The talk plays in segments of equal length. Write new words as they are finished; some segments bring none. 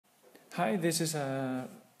Hi, this is a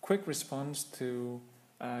quick response to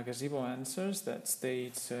GazeboAnswers that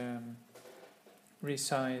states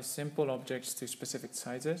resize simple objects to specific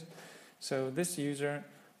sizes. So this user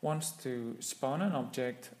wants to spawn an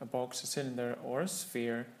object, a box, a cylinder, or a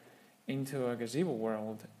sphere into a Gazebo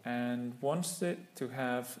world and wants it to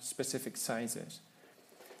have specific sizes.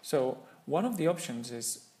 So one of the options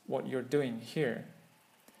is what you're doing here,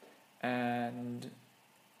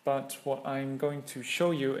 but what I'm going to show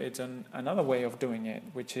you is another way of doing it,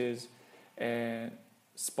 which is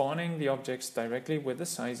spawning the objects directly with the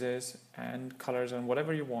sizes and colors and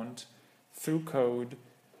whatever you want through code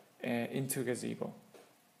into Gazebo.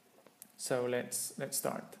 So let's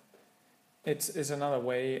start. It's another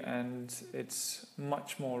way, and it's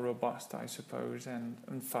much more robust, I suppose,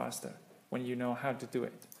 and faster when you know how to do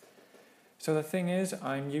it. So the thing is,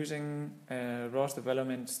 I'm using ROS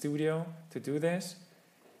Development Studio to do this.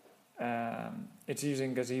 It's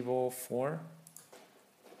using Gazebo 4.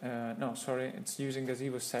 It's using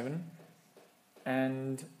Gazebo 7.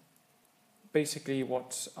 And basically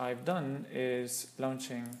what I've done is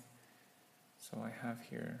launching, so I have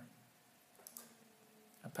here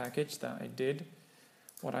a package that I did.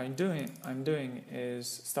 What I'm doing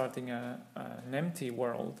is starting an empty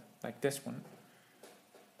world like this one.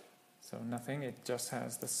 So nothing, it just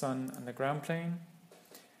has the sun and the ground plane.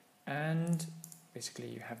 And basically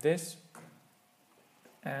you have this.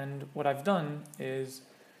 And what I've done is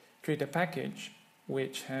create a package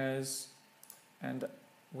which has a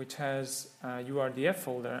URDF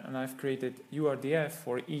folder, and I've created URDF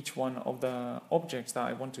for each one of the objects that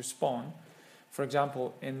I want to spawn. For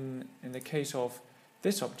example, in the case of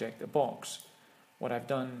this object, a box, what I've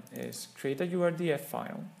done is create a URDF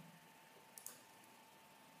file.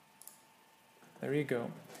 There you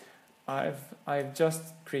go. I've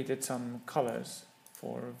just created some colors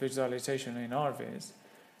for visualization in RViz,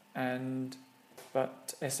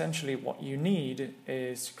 but essentially what you need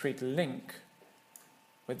is create a link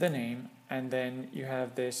with the name, and then you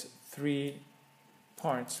have this 3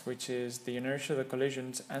 parts, which is the inertia, the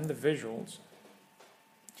collisions, and the visuals,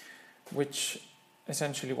 which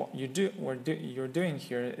essentially what you're doing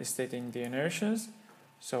here is stating the inertias,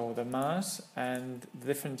 so the mass and the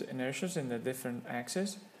different inertias in the different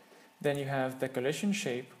axes. Then you have the collision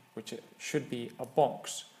shape, which should be a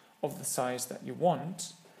box of the size that you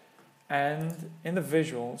want. And in the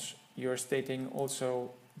visuals, you're stating also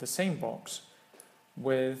the same box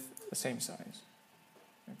with the same size.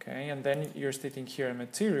 Okay, and then you're stating here a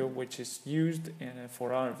material which is used for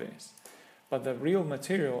RViz. But the real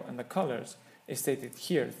material and the colors is stated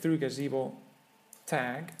here through Gazebo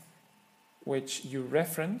tag, which you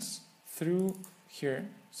reference through here.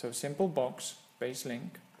 So simple box, base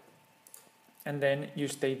link. And then you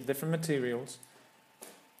state different materials,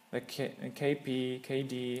 the KP,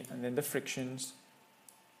 KD, and then the frictions.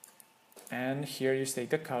 And here you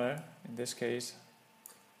state the color. In this case,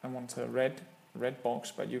 I want a red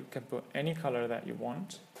box, but you can put any color that you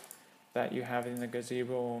want, that you have in the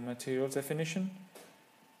Gazebo materials definition.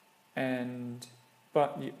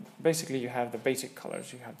 Basically you have the basic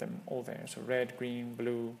colors, you have them all there. So red, green,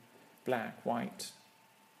 blue, black, white.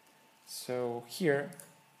 So here,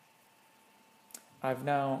 I've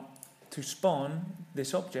now, to spawn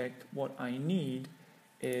this object, what I need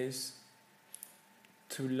is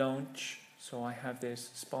to launch. So I have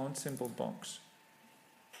this spawn simple box,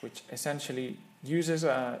 which essentially uses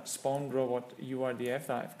a spawn robot URDF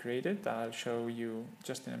that I've created, that I'll show you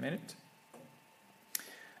just in a minute.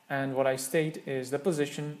 And what I state is the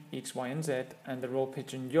position, X, Y, and Z, and the roll,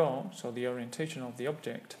 pitch, and yaw, so the orientation of the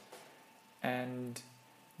object. And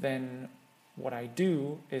then what I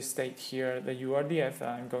do is state here the URDF that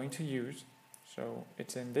I'm going to use. So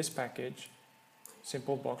it's in this package,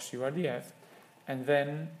 simple box URDF, and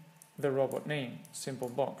then the robot name, simple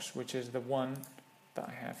box, which is the one that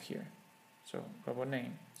I have here. So robot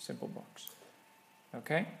name, simple box.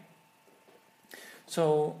 Okay?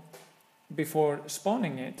 So before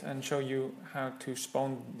spawning it and show you how to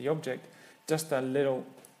spawn the object, just a little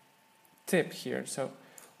tip here. So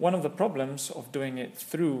one of the problems of doing it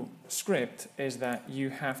through script is that you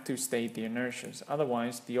have to state the inertias.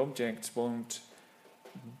 Otherwise, the objects won't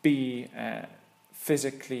be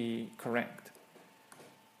physically correct.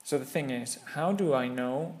 So the thing is, how do I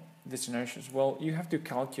know these inertias? Well, you have to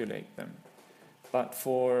calculate them. But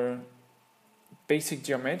for basic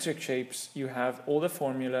geometric shapes, you have all the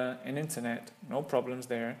formula in internet, no problems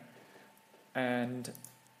there. And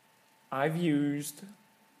I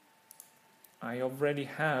already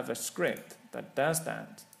have a script that does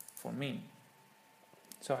that for me.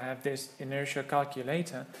 So I have this inertia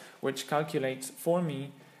calculator, which calculates for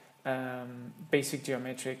me basic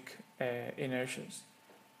geometric inertias,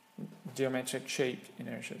 geometric shape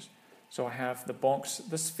inertias. So I have the box,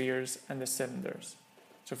 the spheres, and the cylinders.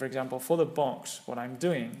 So for example, for the box, what I'm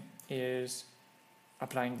doing is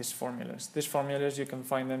applying these formulas. These formulas, you can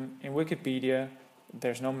find them in Wikipedia.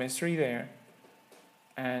 There's no mystery there.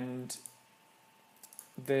 And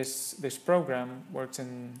this program works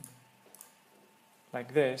in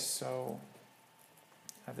like this. So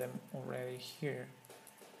I have them already here.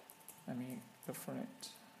 Let me go for it.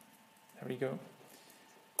 There we go.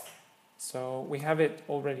 So we have it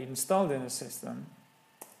already installed in the system.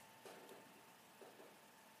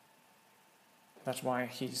 That's why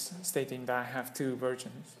he's stating that I have two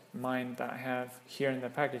versions. Mine that I have here in the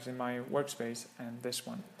package in my workspace and this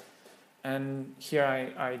one. And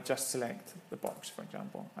here I just select the box, for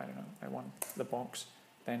example. I don't know, I want the box.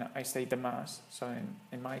 Then I state the mass. So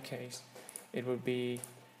in my case, it would be,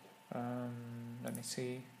 let me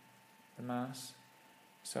see, the mass.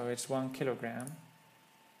 So it's 1 kilogram.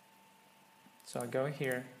 So I go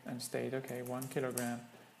here and state, okay, 1 kilogram.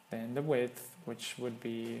 Then the width, which would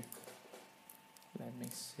be, let me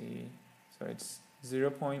see, so it's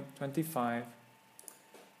 0.25.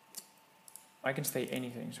 I can state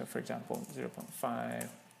anything. So for example, 0.5,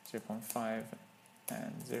 0.5,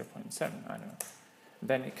 and 0.7, I don't know.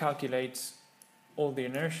 Then it calculates all the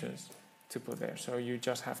inertias to put there. So you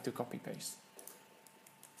just have to copy paste.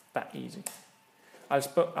 That easy.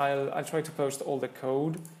 I'll try to post all the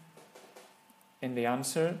code in the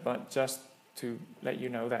answer, but just to let you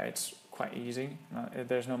know that it's quite easy.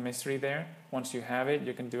 There's no mystery there. Once you have it,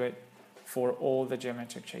 you can do it for all the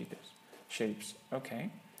geometric shapes. Okay.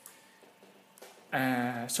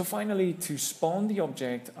 So finally, to spawn the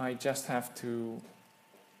object, I just have to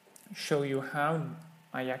show you how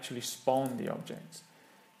I actually spawn the objects.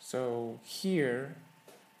 So here,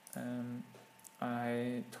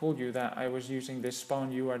 I told you that I was using this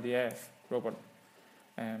spawn URDF robot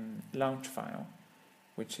launch file,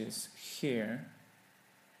 which is here.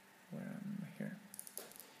 Where am I here?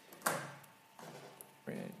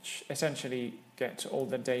 Which essentially gets all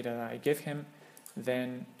the data that I give him.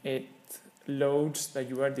 Then it loads the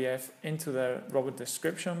URDF into the robot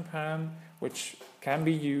description param, which can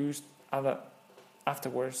be used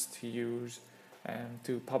afterwards to use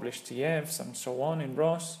to publish TFs and so on in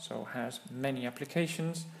ROS. So it has many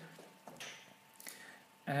applications.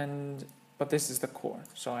 But this is the core.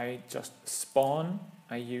 So I just spawn.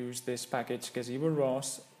 I use this package Gazebo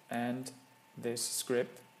ROS and this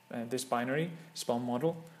script, this binary spawn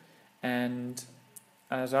model, and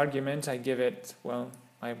as argument I give it, well,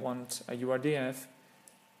 I want a URDF,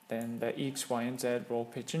 then the X, Y, and Z roll,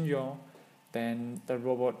 pitch, and yaw, then the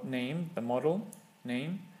robot name, the model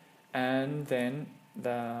name, and then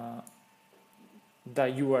the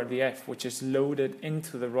URDF, which is loaded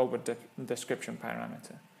into the robot description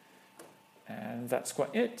parameter. And that's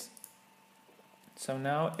quite it. So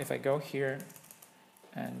now if I go here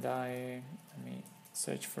and let me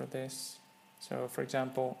search for this. So for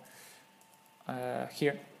example,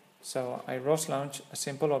 here, so I ROS launch a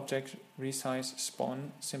simple object, resize,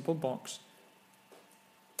 spawn, simple box,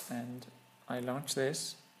 and I launch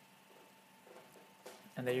this,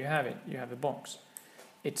 and there you have it, you have the box.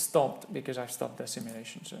 It stopped because I've stopped the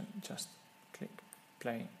simulation, so just click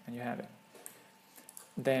play and you have it.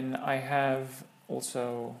 Then I have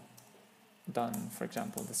also done, for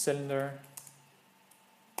example, the cylinder.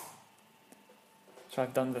 So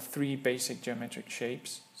I've done the 3 basic geometric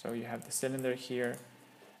shapes. So you have the cylinder here,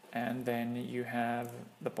 and then you have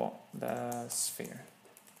the sphere.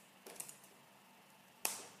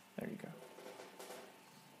 There you go.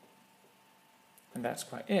 And that's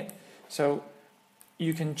quite it. So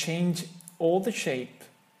you can change all the shape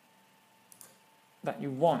that you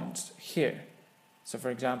want here. So for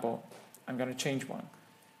example, I'm going to change one.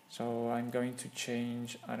 So I'm going to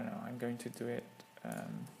change, I don't know, I'm going to do it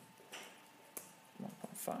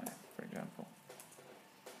 1.5, for example,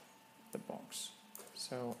 the box.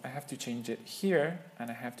 So I have to change it here,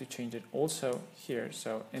 and I have to change it also here.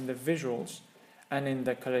 So in the visuals and in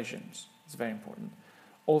the collisions, it's very important.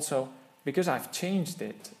 Also, because I've changed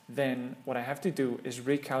it, then what I have to do is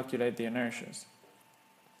recalculate the inertias.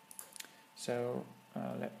 So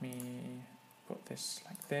let me put this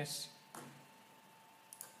like this.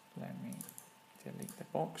 Let me delete the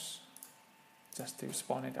box just to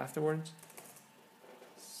spawn it afterwards.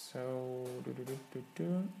 So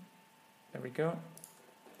there we go.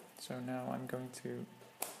 So now I'm going to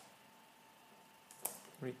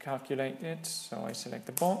recalculate it. So I select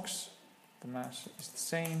the box, the mass is the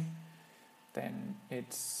same, then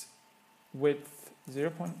it's width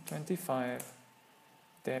 0.25,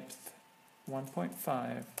 depth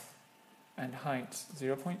 1.5, and height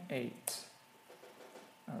 0.8.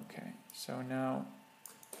 Okay, so now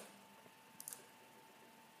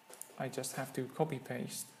I just have to copy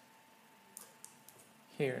paste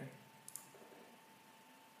here,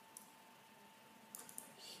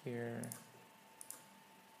 here,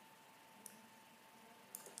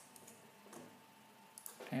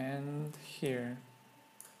 and here.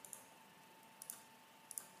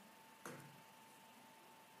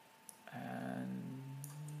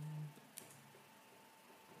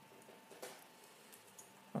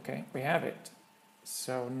 Okay, we have it.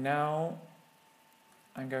 So now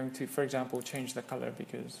I'm going to, for example, change the color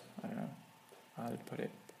because, I don't know, I'll put it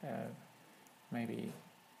maybe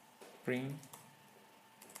green,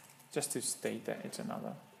 just to state that it's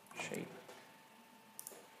another shape.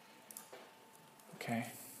 Okay.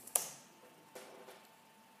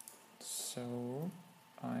 So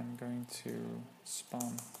I'm going to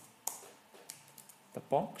spawn the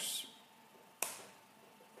box.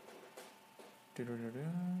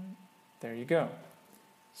 There you go.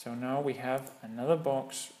 So now we have another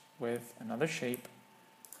box with another shape,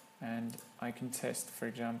 and I can test, for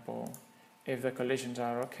example, if the collisions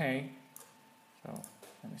are okay. So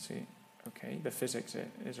let me see. Okay, the physics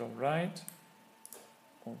is all right.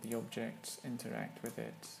 All the objects interact with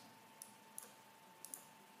it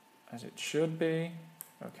as it should be.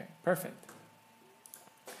 Okay, perfect.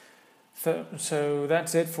 So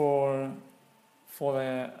that's it for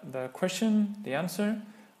the question, the answer.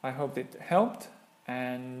 I hope it helped,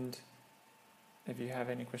 and if you have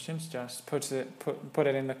any questions, just put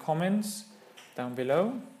it in the comments down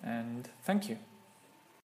below, and thank you.